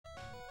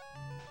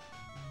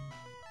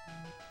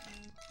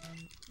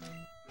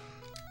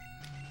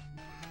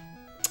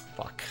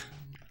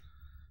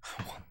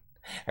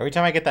Every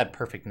time I get that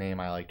perfect name,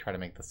 I like try to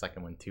make the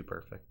second one too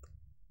perfect.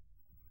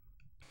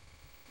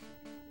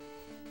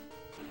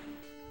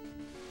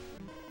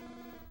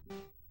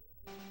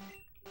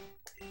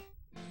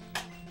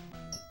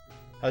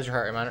 How's your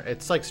heart reminder?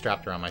 It's like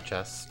strapped around my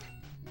chest.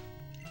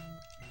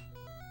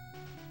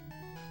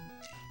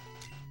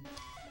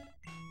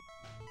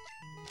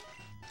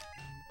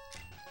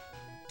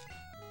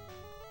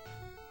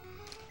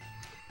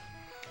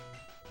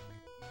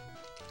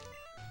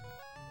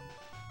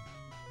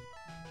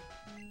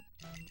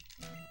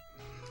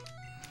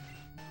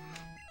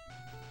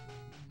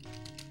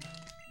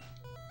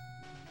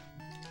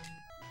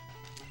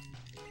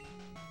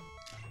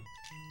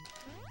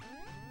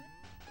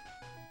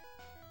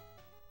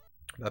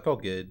 That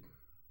felt good.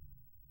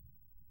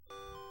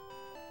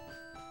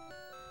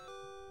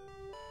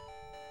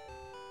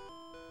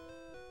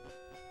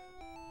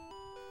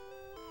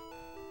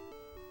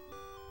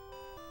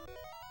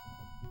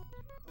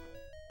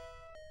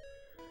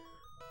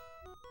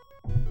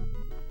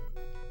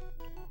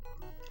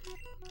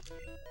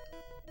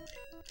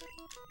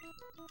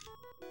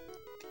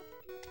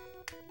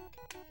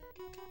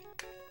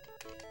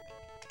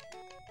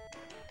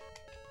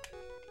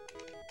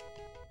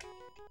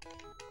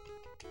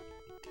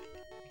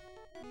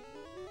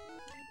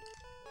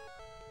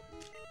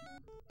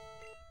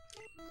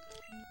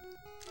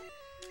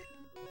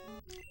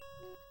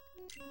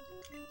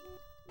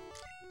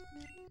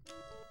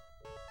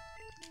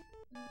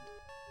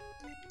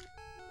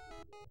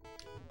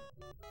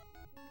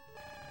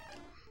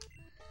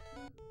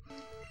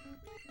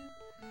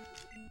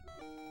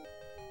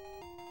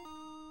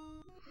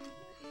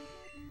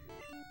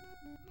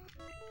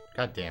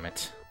 God damn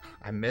it.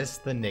 I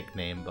missed the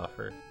nickname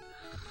buffer.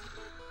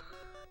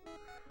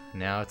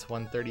 Now it's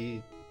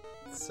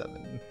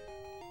 137.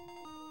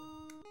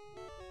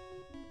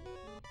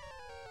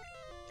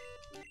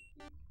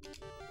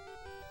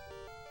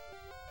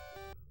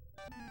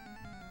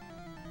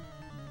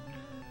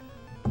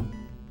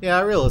 Yeah,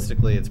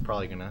 realistically it's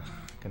probably gonna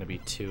be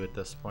 2 at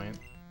this point.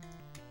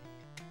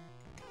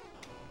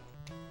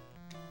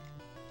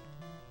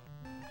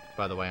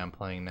 By the way I'm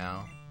playing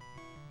now.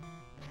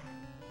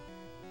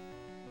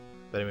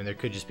 But I mean, there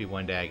could just be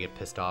one day I get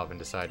pissed off and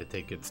decide to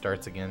take good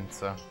starts again,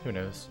 so who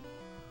knows.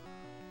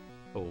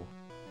 Oh.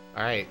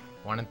 Alright,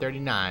 1 in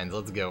 39s,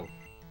 let's go.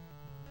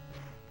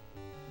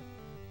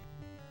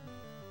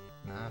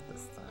 Not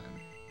this time.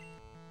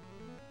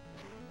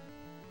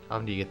 How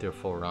often do you get through a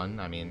full run?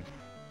 I mean,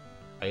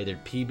 I either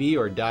PB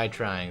or die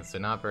trying, so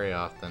not very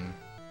often.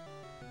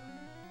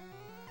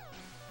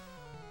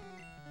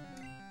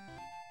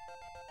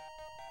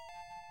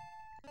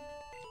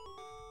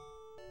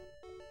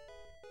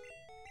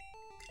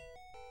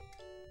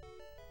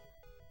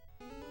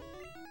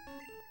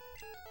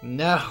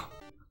 No!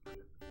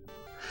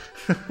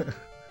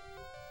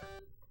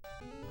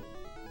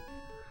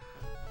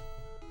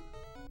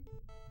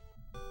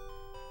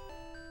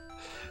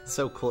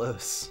 So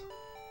close.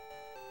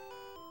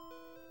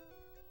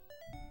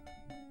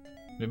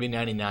 Maybe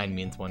 99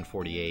 means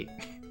 148.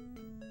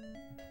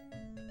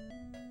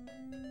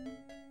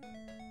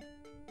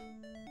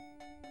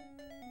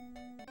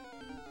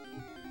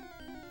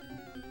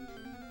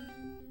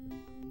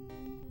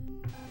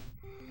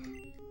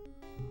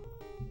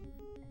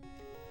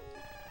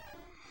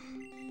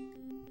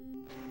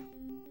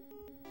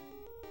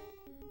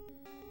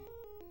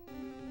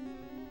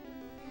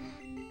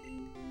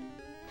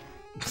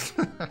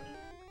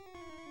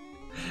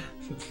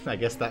 I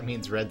guess that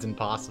means red's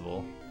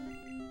impossible.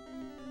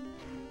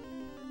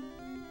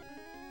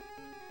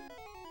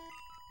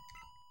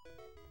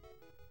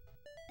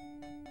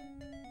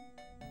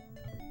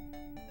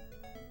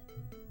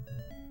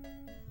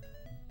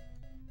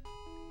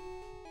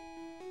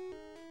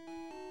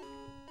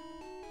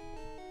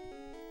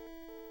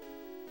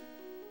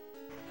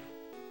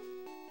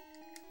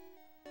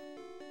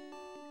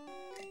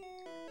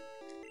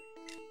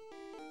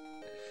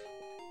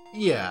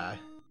 Yeah,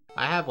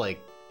 I have like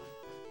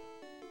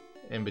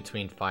in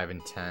between 5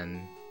 and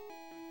 10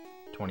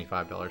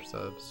 $25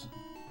 subs.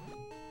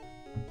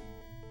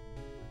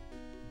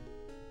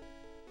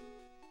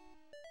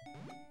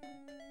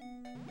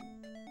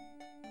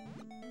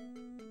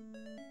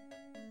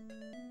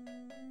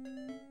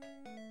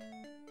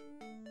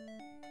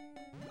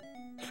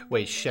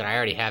 Wait, shit, I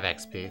already have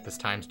XP. This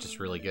time's just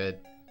really good.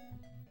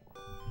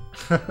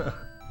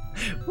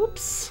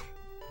 Whoops.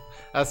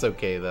 That's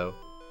okay though.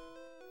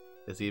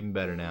 It's even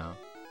better now.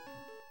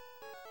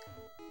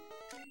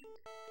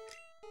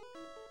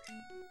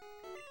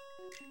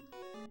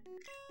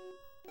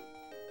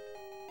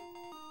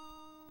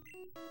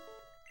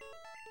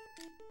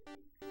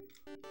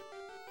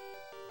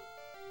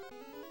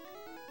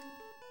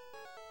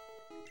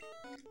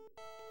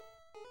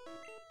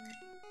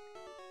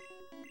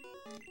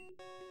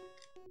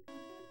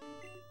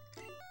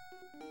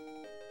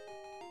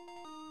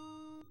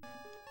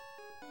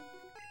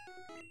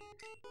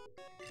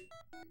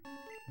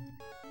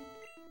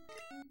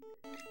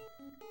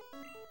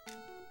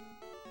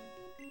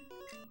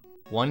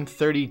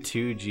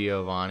 $132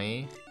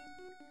 Giovanni.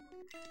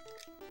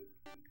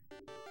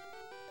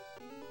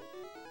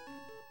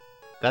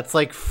 That's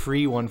like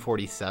free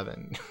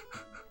 147.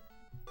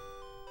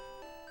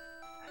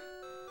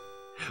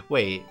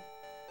 Wait.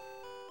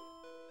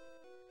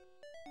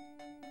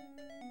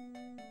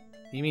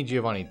 You mean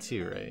Giovanni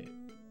too, right?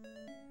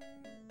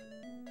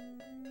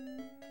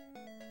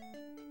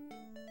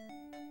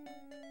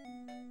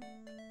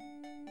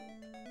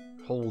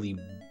 Holy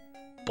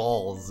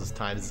balls, this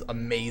time is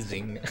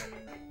amazing.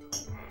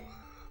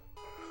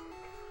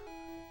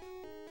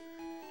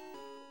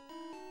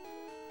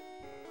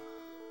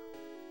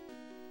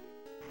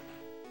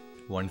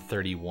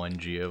 131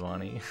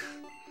 Giovanni.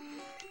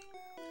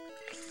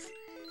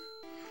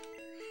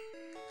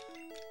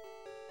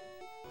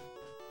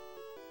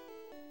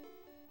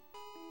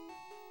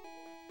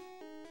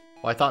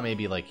 Well, I thought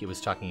maybe like he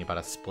was talking about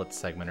a split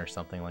segment or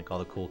something like all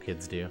the cool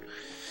kids do.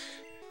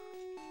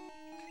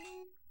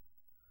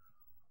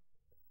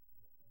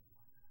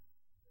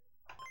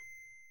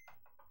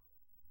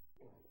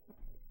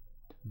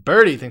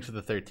 Birdie, thanks for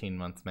the 13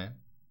 months, man.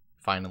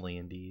 Finally,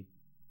 indeed.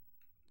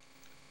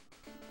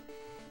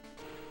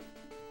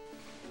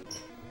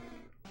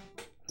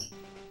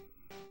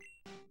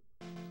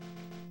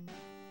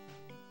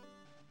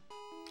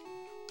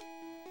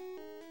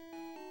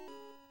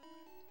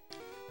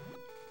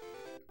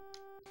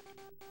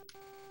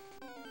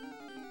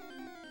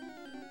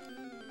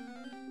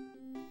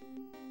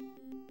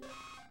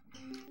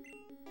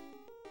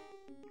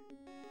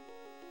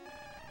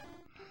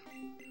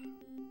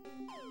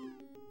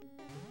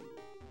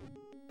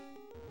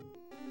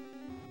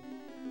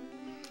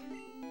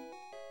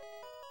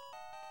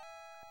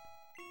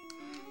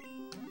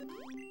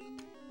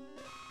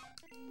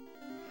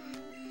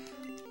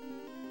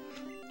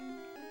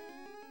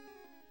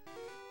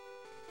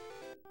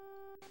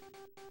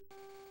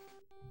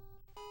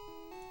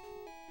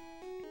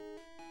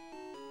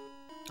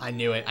 I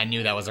knew it. I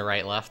knew that was a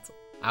right left.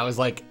 I was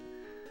like...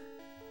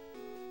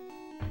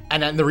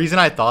 And then the reason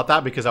I thought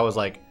that, because I was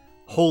like,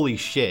 holy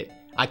shit.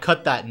 I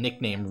cut that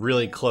nickname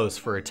really close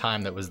for a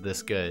time that was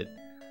this good.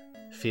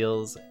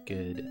 Feels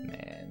good,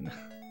 man.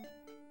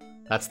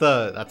 That's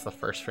the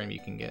first frame you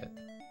can get.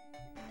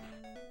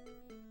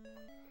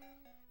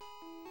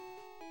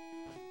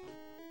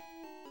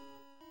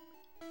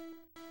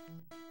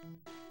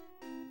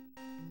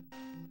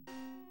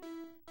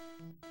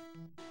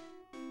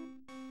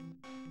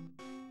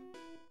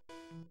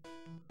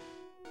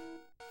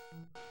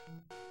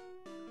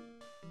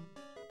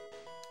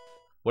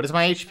 What is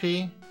my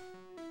HP?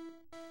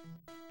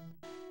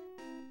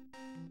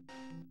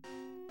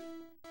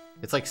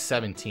 It's like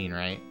 17,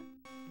 right?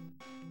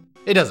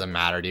 It doesn't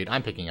matter, dude.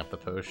 I'm picking up the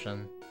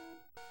potion.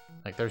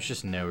 Like, there's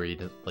just no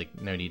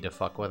need to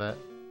fuck with it.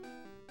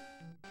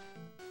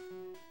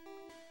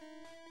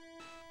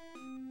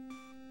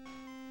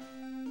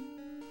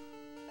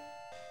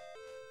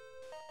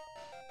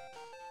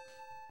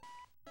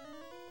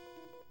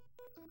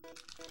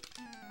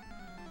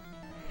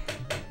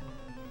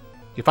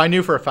 If I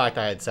knew for a fact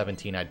I had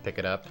 17, I'd pick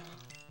it up.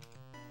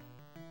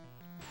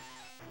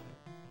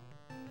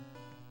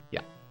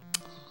 Yeah.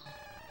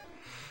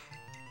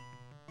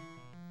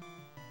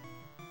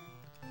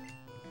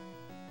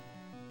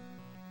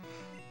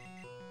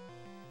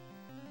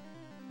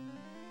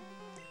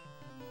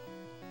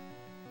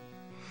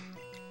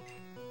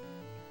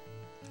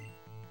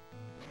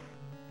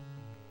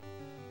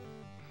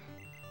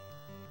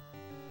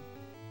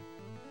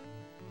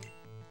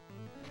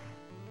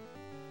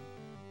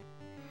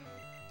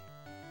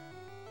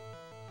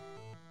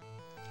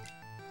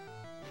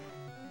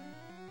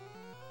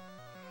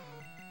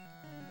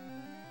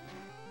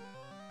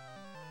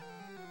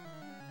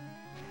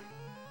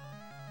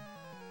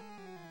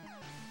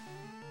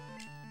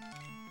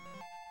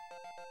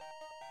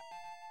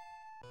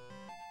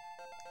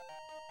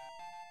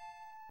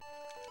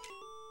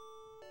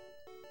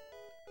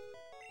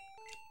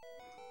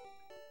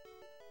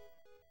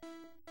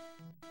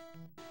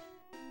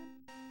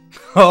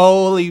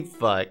 Holy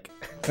fuck.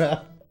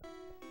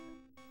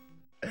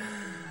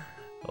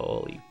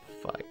 Holy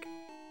fuck.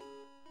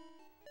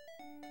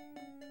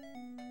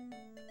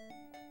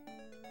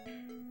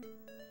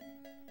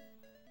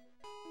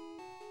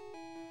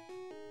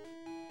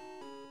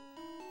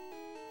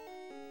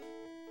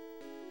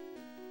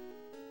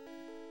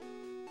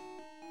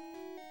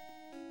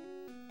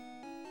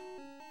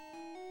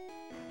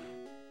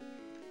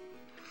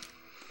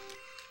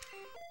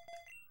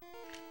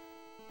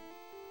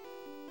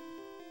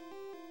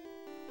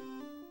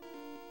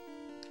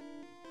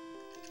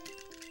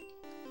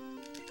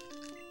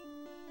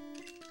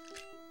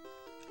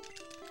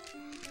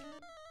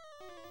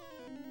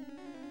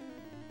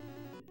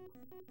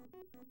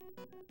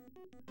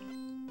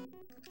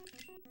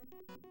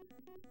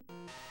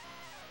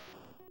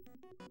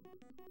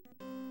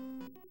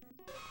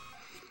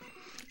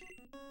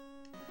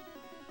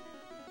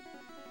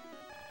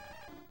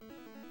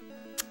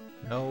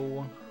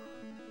 No.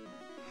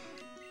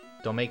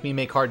 Don't make me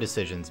make hard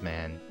decisions,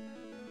 man.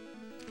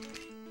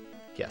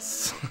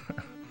 Yes.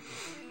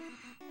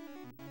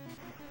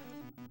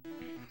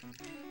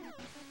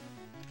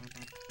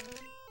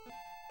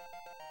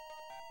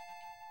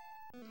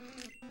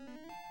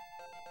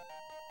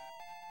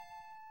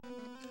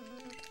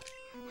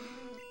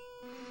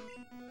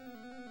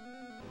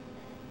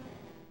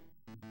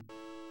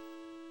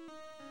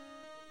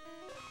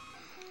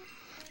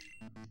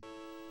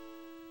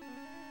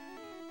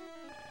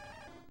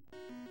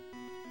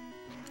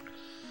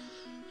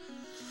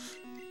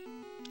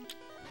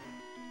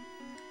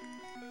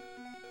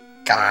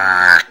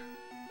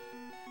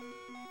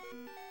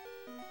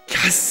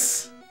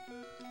 Yes!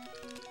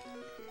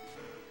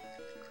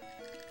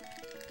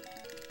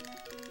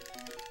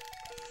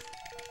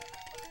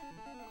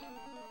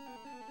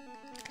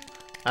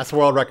 That's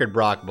world record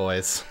Brock,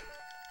 boys.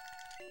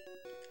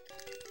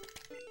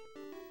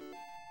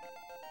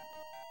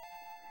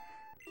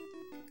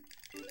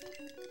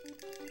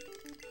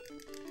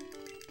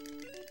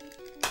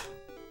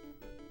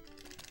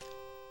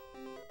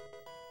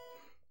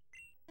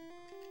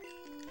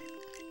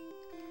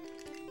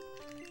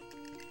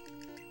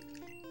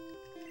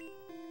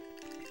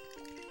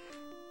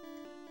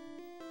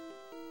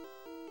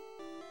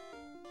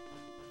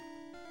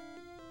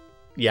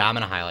 Yeah, I'm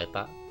gonna highlight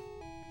that.